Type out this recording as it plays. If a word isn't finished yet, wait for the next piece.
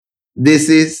This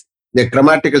is the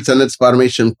grammatical sentence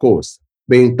formation course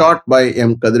being taught by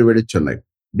M. Kadirvedi Chennai.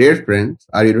 Dear friends,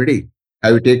 are you ready?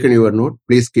 Have you taken your note?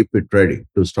 Please keep it ready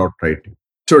to start writing.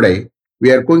 Today,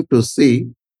 we are going to see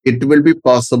it will be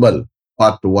possible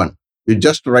part 1. You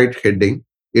just write heading.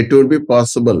 It will be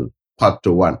possible part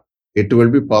 1. It will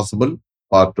be possible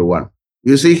part 1.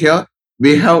 You see here,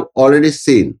 we have already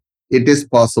seen it is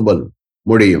possible.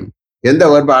 முடியும். எந்த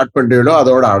verb add பண்றீங்களோ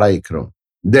அதோட add ஆயிக்கிறோம்.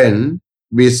 Then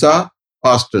we saw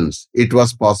past tense. It was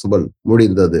possible.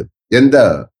 முடிந்தது. எந்த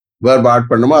verb add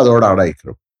பண்ணுமோ அதோட add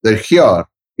ஆயிக்கிறோம். Then here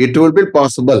it will be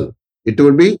possible. It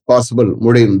will be possible.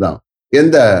 முடியும் தான்.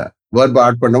 எந்த verb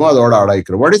ஆட் பண்ணுமோ அதோட add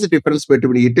ஆயிக்கிறோம். What is the difference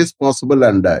between it is possible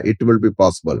and it will be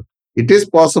possible? It is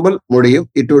possible. முடியும்.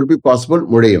 It will be possible.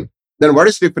 முடியும். Then what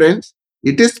is difference?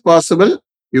 It is possible.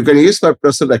 You can use for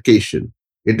present occasion.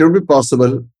 It will be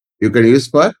possible. You can use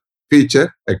for future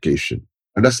occasion.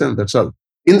 Understand? That's all.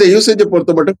 இந்த யூசேஜை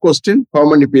பொறுத்த மட்டும் question form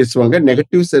பண்ணி பேசுவாங்க.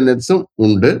 Negative சென்டென்ஸும்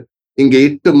உண்டு. இங்க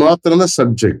இட்டு மாத்திரம் தான்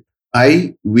subject. I,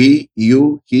 we, you,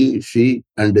 he, she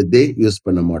and they use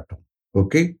பண்ண மாட்டோம்.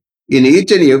 ஓகே. In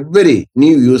each and every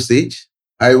new usage,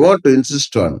 I want to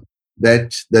insist on that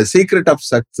the secret of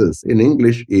success in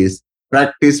English is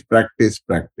practice, practice,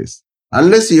 practice.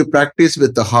 Unless you practice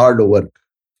with the hard work,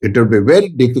 it will be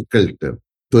very difficult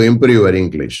to improve your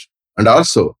English. And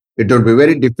also, it will be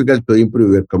very difficult to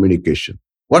improve your communication.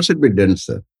 What should be done,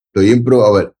 sir, to improve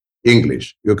our English?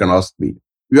 You can ask me.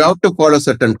 You have to follow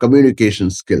certain communication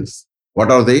skills. What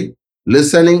are they?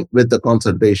 Listening with the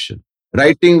concentration,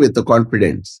 writing with the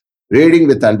confidence, reading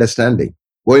with understanding,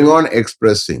 going on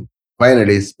expressing,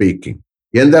 finally speaking.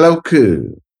 எந்த அளவுக்கு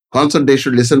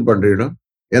concentration listen பண்றீங்களோ,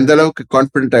 எந்த அளவுக்கு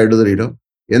confident எழுதுறீங்களோ,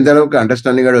 எந்த அளவுக்கு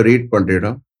அண்டர்ஸ்டாண்டிங்கோட read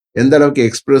பண்றீங்களோ, எந்த அளவுக்கு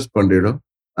எக்ஸ்பிரஸ் பண்றீங்களோ,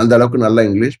 அந்த அளவுக்கு நல்ல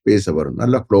இங்கிலீஷ் பேச வரும்,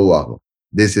 நல்ல ஃப்ளோ ஆகும்.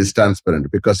 This is transparent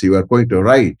because you are going to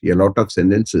write a lot of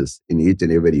sentences in each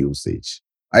and every usage.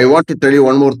 I want to tell you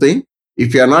one more thing. If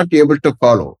you are not able to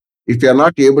follow, if you are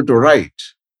not able to write,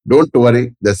 don't worry.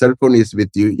 The cell phone is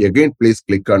with you. Again, please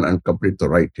click on and complete the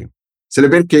writing. சில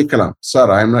பேர் கேட்கலாம், sir,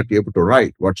 I am not able to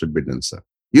write. What should be done, sir?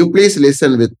 You please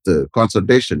listen with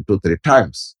concentration 2-3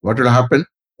 times. What will happen?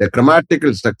 The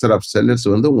grammatical structure of sentence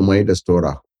வந்து உங்க மைண்ட்ல store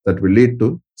ஆகும். That will lead to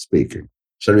speaking.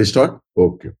 Shall we start?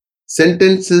 Okay.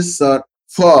 Sentences are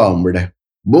formed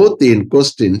both in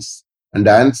questions and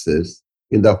answers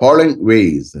in the following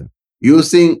ways.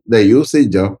 Using the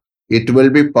usage of it will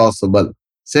be possible.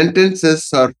 Sentences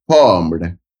are formed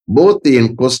both in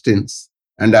questions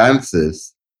and answers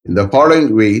in the following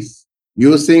ways.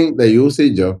 Using the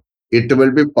usage of it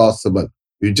will be possible.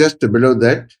 You just below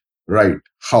that write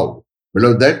how.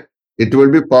 Below that, it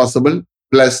will be possible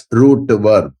plus root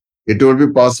verb. It will be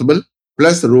possible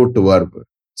plus root verb.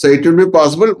 So it will be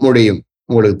possible முடியும்.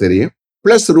 உங்களுக்கு தெரியும்.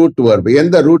 Plus root verb.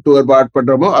 எந்த root verb add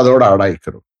பண்றோமோ அதோட add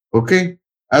ஆயிக்கிறோம். Okay.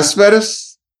 As far as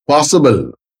possible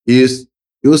is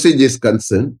usage is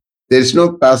concerned, there is no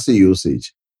passive usage.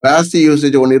 Passive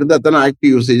usage ஒன்று இருந்தால் தானே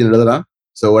ஆக்டிவ் யூசேஜ் எழுதலாம்.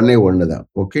 So ஒன்னே ஒன்று தான்.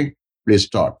 Okay. Please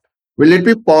start. Will it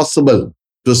be possible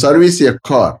to service a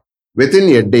car within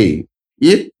a day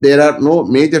if there are no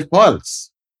major faults?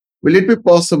 Will it be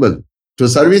possible to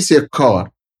service a car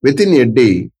within a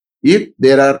day if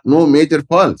there are no major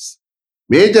faults?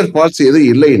 Major faults எதுவும்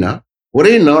இல்லைன்னா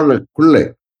ஒரே நாளுக்குள்ள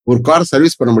ஒரு car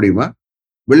service பண்ண முடியுமா?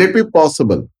 Will it be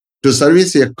possible to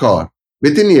service a car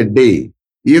within a day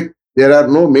if there are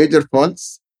no major faults?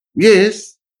 Yes,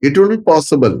 it will be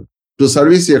possible to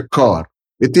service a car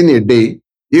within a day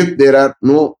if there are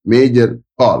no major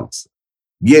faults.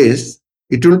 Yes,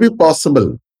 it will be possible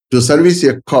to service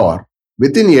a car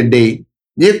within a day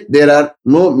if there are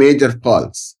no major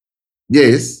faults.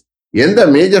 Yes, எந்த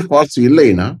major faults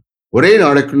இல்லைன்னா ஒரே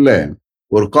நாளைக்குள்ள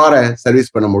ஒரு காரை service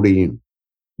பண்ண முடியும்.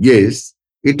 Yes,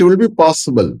 it will be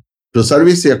possible to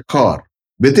service a car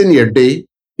within a day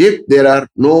if there are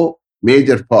no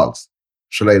major faults.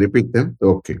 Shall I repeat them?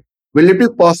 Okay. Will it be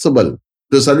possible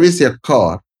to service a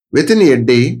car within a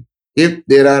day if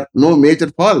there are no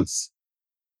major faults?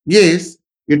 Yes,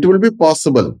 it will be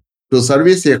possible to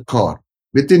service a car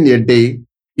within a day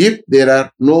if there are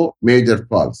no major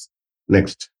faults.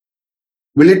 Next.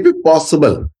 Will it be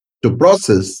possible to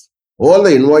process all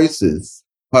the invoices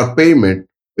for payment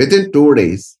within 2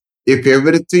 days if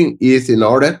everything is in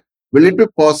order? Will it be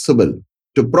possible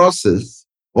to process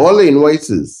all the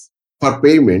invoices for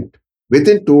payment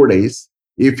within 2 days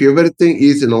if everything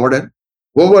is in order?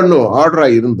 ஒவ்வொன்றும் ஆர்டரா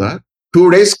இருந்தா 2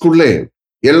 daysக்குள்ளே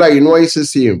எல்லா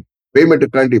இன்வாய்ஸஸையும்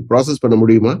பேமெண்ட்டுக்காண்டி process பண்ண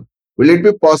முடியுமா? Will it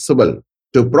be possible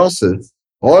to process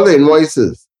all the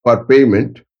invoices for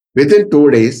payment within 2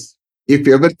 days if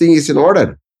everything is in order?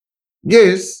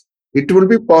 Yes, it will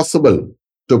be possible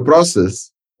to process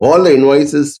all the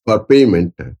invoices for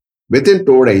payment within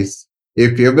 2 days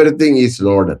if everything is in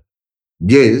order.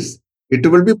 Yes, it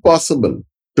will be possible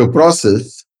to process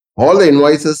all the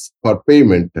invoices for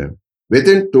payment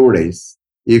within 2 days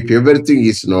if everything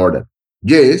is in order.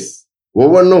 Yes,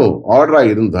 ஒவ்வொன்றும் ஆர்டரா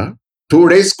இருந்தா 2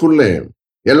 daysக்குள்ள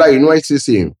எல்லா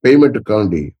இன்வாய்ஸஸையும்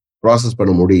பேமெண்ட்டுக்காண்டி process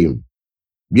பண்ண முடியும்.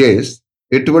 Yes,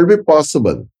 it will be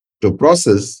possible to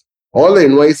process all the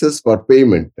invoices for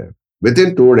payment within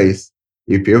 2 days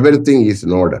if everything is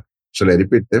in order. Shall I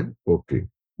repeat them? Okay.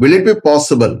 Will it be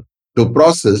possible to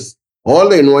process all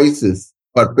the invoices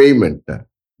for payment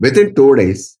within 2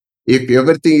 days if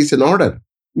everything is in order?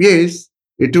 Yes,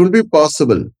 it will be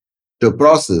possible to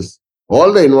process all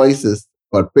the invoices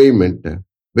for payment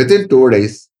within 2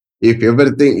 days if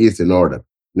everything is in order.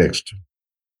 Next.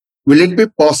 Will it be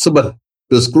possible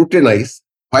to scrutinize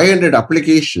 500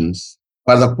 applications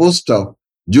for the post of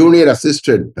junior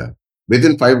assistant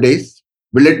within 5 days?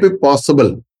 Will it be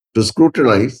possible to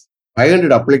scrutinize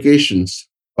 500 applications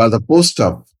for the post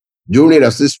of junior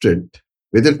assistant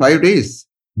within 5 days?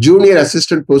 Junior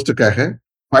assistant postuக்காக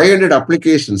 500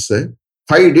 applications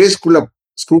 5 daysக்குள்ள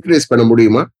scrutinize பண்ண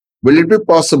முடியுமா? Will it be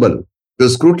possible to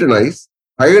scrutinize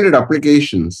 500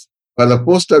 applications for the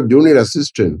post of junior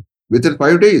assistant within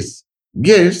 5 days?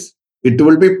 Yes, it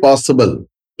will be possible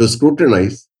to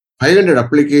scrutinize 500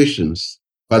 applications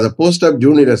for the post of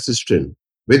junior assistant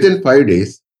within 5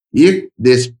 days if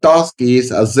this task is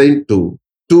assigned to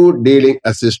 2 dealing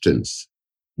assistants.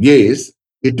 Yes,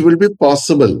 it will be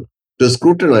possible to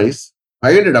scrutinize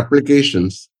 500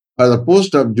 applications for the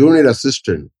post of junior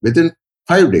assistant within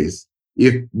 5 days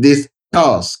if this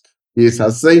task is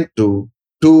assigned to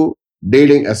 2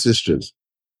 dealing assistants.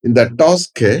 In the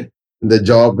task, in the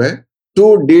job,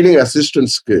 2 dealing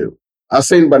assistants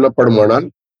assign பண்ணப்படுமானால்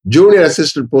junior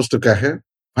assistant போஸ்டுக்காக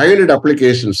 500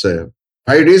 applications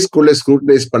 5 daysக்குள்ள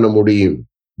scrutinize பண்ண முடியும்.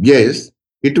 Yes,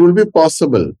 it will be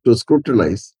possible to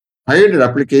scrutinize 500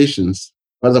 applications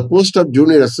for the post of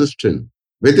junior assistant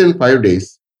within 5 days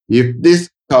if this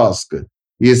task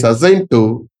is assigned to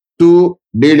 2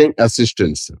 dealing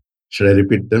assistants. Should I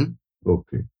repeat them?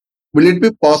 Okay. Will it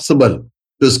be possible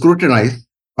to scrutinize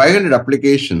 500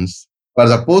 applications for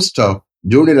the post of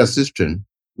junior assistant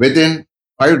within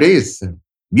 5 days?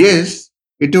 Yes,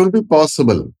 it will be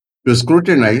possible to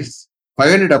scrutinize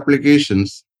 500 applications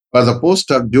for the post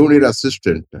of junior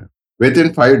assistant within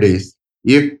 5 days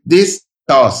if this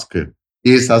task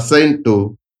is assigned to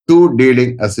 2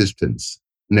 dealing assistants.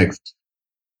 Next.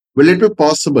 Will it be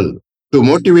possible to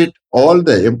motivate all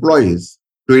the employees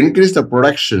to increase the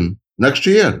production next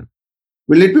year?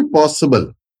 Will it be possible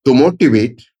to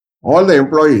motivate all the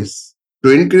employees to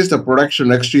increase the production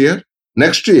next year?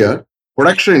 Next year,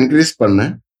 production increase பண்ண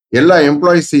எல்லா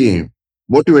எம்ப்ளாயிஸையும்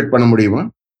motivate பண்ண முடியுமா?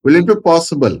 Will it be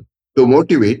possible to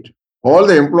motivate all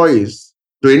the employees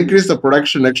to increase the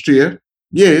production next year?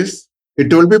 Yes, it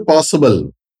will be possible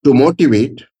to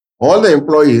motivate all the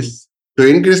employees to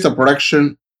increase the production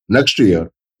next year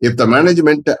if the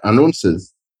management announces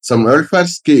some welfare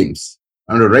schemes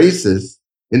and raises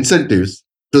incentives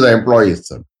to the employees.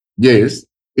 Yes,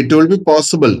 it will be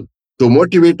possible to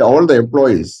motivate all the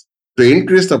employees to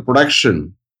increase the production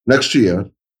next year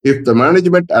if the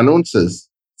management announces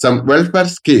some welfare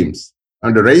schemes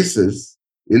and raises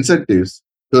incentives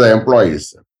to the employees.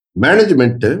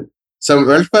 Management some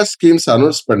welfare schemes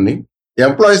announce பண்ணி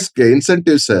எம்ப்ளாயிஸ்க்கு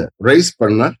இன்சென்டிவ்ஸை rice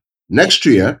பண்ண next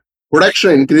year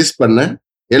production increase பண்ண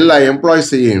எல்லா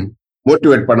எம்ப்ளாயிஸையும்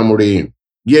motivate பண்ண முடியும்.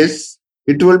 S,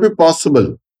 it will be possible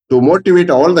to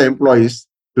motivate all the employees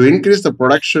to increase the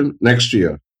production next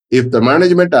year if the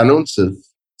management announces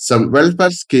some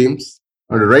welfare schemes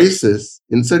and raises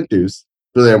incentives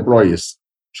to the employees.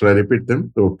 Shall I repeat them?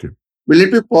 Okay. Will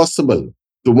it be possible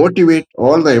to motivate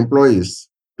all the employees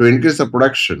to increase the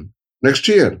production next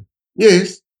year? Yes,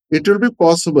 it will be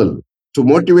possible to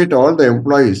motivate all the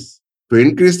employees to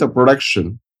increase the production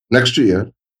next year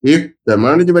if the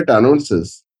management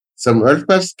announces some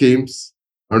welfare schemes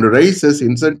and raises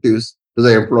incentives to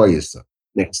the employees.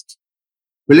 Next.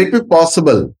 Will it be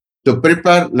possible to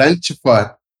prepare lunch for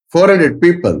 400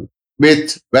 people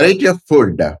with variety of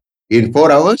food in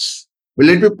 4 hours?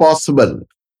 Will it be possible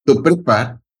to prepare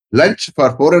lunch for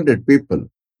 400 people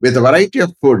with a variety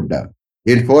of food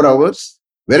in 4 hours?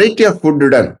 Variety of food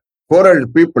done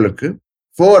 400 people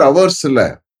 4 hours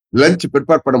lunch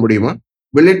prepare பண்ண முடியுமா?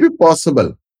 Will it be possible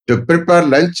to prepare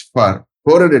lunch for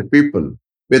 400 people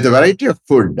with a variety of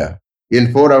food in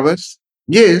 4 hours?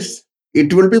 Yes, it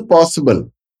will be possible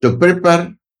to prepare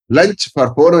lunch for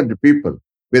 400 people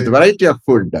with variety of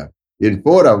food in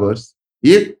 4 hours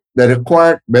if the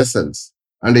required vessels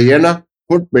and enough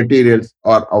food materials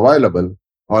are available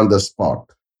on the spot.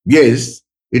 Yes,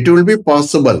 it will be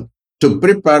possible to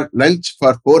prepare lunch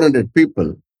for 400 people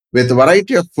with a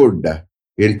variety of food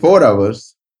in 4 hours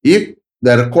if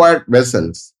the required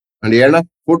vessels and enough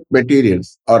food materials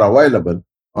are available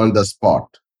on the spot.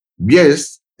 Yes,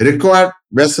 required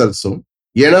vessels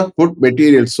enough food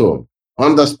materials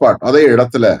on the spot அதே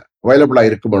இடத்துல அவைலபிளா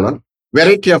இருக்குமானால்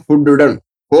variety of ஃபுட்டுடன்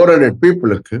 400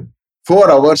 பீப்புளுக்கு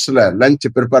 4 ஹவர்ஸ்ல lunch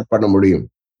prepare பண்ண முடியும்.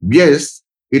 Yes,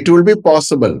 it will be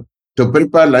possible to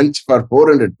prepare lunch for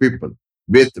 400 people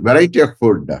with variety of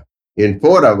food in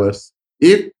 4 hours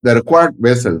if the required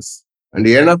vessels and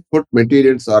enough food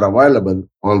materials are available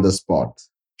on the spot.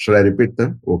 Should I repeat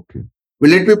them? Okay.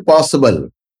 Will it be possible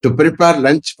to prepare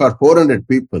lunch for 400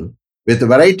 people with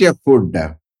variety of food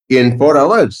in 4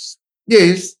 hours?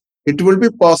 Yes, it will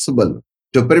be possible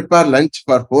to prepare lunch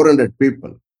for 400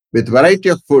 people with variety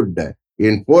of food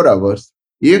in 4 hours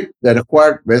if the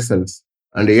required vessels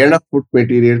and enough food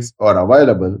materials are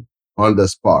available on the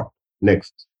spot.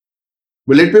 Next.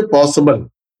 Will it be possible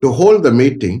to hold the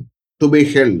meeting to be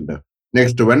held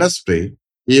next Wednesday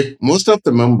if most of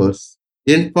the members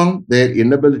inform their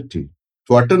inability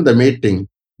to attend the meeting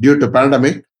due to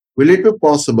pandemic? Will it be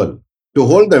possible to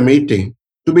hold the meeting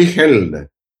to be held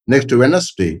next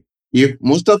Wednesday if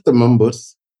most of the members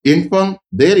inform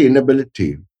their inability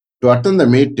to attend the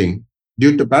meeting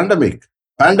due to pandemic?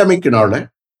 பேண்டமிக்னால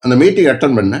அந்த meeting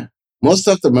attend பண்ண most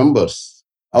of the members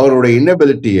அவருடைய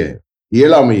இன்னபிலிட்டியை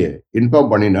இயலாமையை inform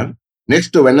பண்ணினால்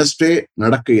next Wednesday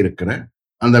நடக்க இருக்கிற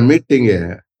அந்த மீட்டிங்கை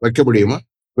வைக்க முடியுமா?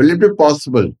 Will it be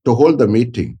possible to hold the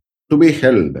meeting to be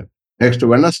held next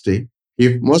Wednesday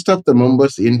if most of the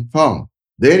members inform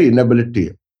their inability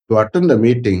to attend the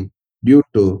meeting due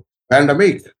to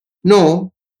pandemic? No,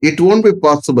 it won't be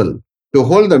possible to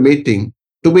hold the meeting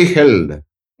to be held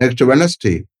next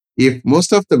Wednesday if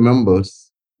most of the members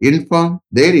inform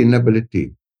their inability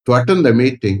to attend the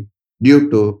meeting due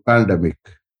to pandemic.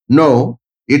 No,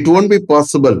 it won't be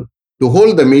possible to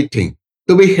hold the meeting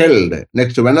to be held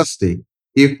next Wednesday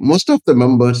if most of the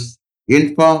members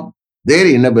inform their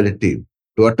inability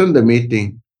to attend the meeting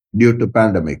due to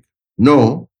pandemic. No,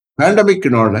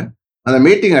 pandemicனால அந்த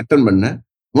meeting attend பண்ண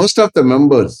most of the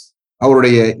members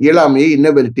அவருடைய இயலாமையை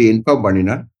inability inform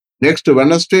பண்ணினால் next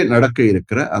Wednesday நடக்க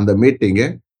இருக்கிற அந்த மீட்டிங்கை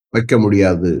வைக்க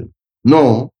முடியாது. No,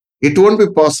 it won't be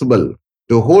possible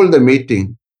to hold the meeting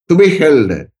to be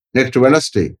held next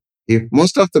Wednesday if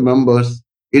most of the members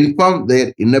inform their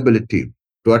inability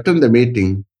to attend the meeting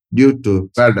due to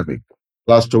pandemic.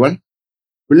 Last one.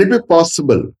 Will it be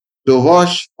possible to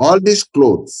wash all these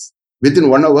clothes within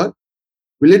 1 hour?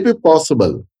 Will it be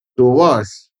possible to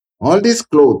wash all these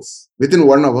clothes within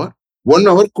 1 hour?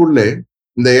 1 hourக்குள்ளே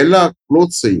இந்த எல்லா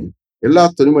clothesையும் எல்லா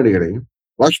துணிமணிகளையும்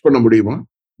wash பண்ண முடியுமா?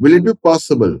 Will it be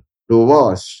possible to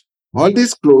wash all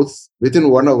these clothes within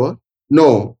 1 hour? No,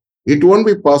 it won't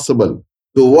be possible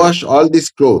to wash all these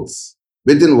clothes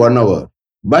within 1 hour.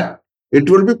 But it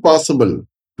will be possible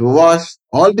to wash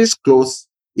all these clothes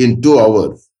in 2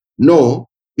 hours. No,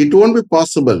 it won't be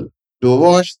possible to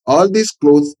wash all these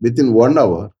clothes within 1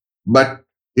 hour. But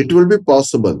it will be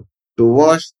possible to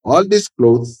wash all these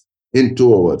clothes in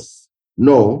 2 hours.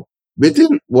 No,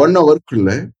 within 1 hourக்குள்ள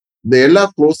இந்த எல்லா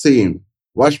clothesையும்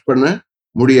wash பண்ண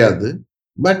முடியாது.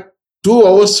 But 2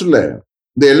 ஹவர்ஸ்ல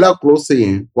இந்த எல்லா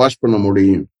clothesையும் wash பண்ண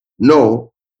முடியும். No,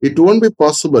 it won't be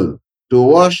possible to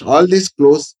wash all these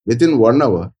clothes within 1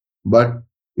 hour, but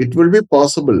it will be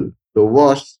possible to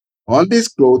wash all these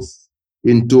clothes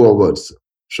in 2 hours.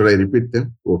 Should I repeat them?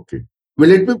 Okay.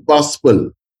 Will it be possible?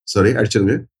 Sorry,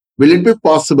 actually, will it be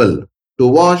possible to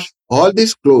wash all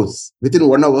these clothes within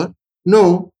 1 hour? No,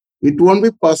 it won't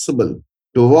be possible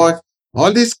to wash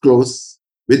all these clothes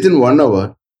within 1 hour,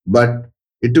 but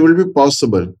it will be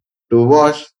possible to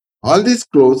wash all these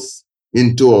clothes in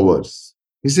 2 hours.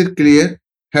 Is it clear?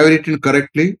 Have I written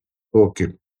correctly? Okay.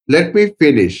 Let me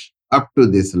finish up to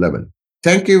this level.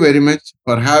 Thank you very much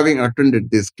for having attended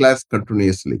this class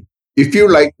continuously. If you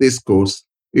like this course,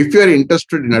 if you are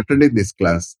interested in attending this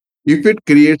class, if it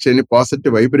creates any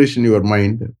positive vibration in your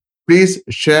mind, please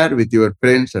share with your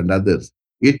friends and others.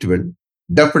 It will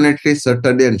definitely,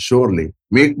 certainly, and surely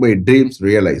make my dreams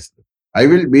realized. I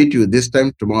will meet you this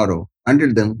time tomorrow.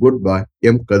 Until then, goodbye.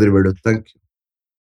 M. Kadirvedu. Thank you.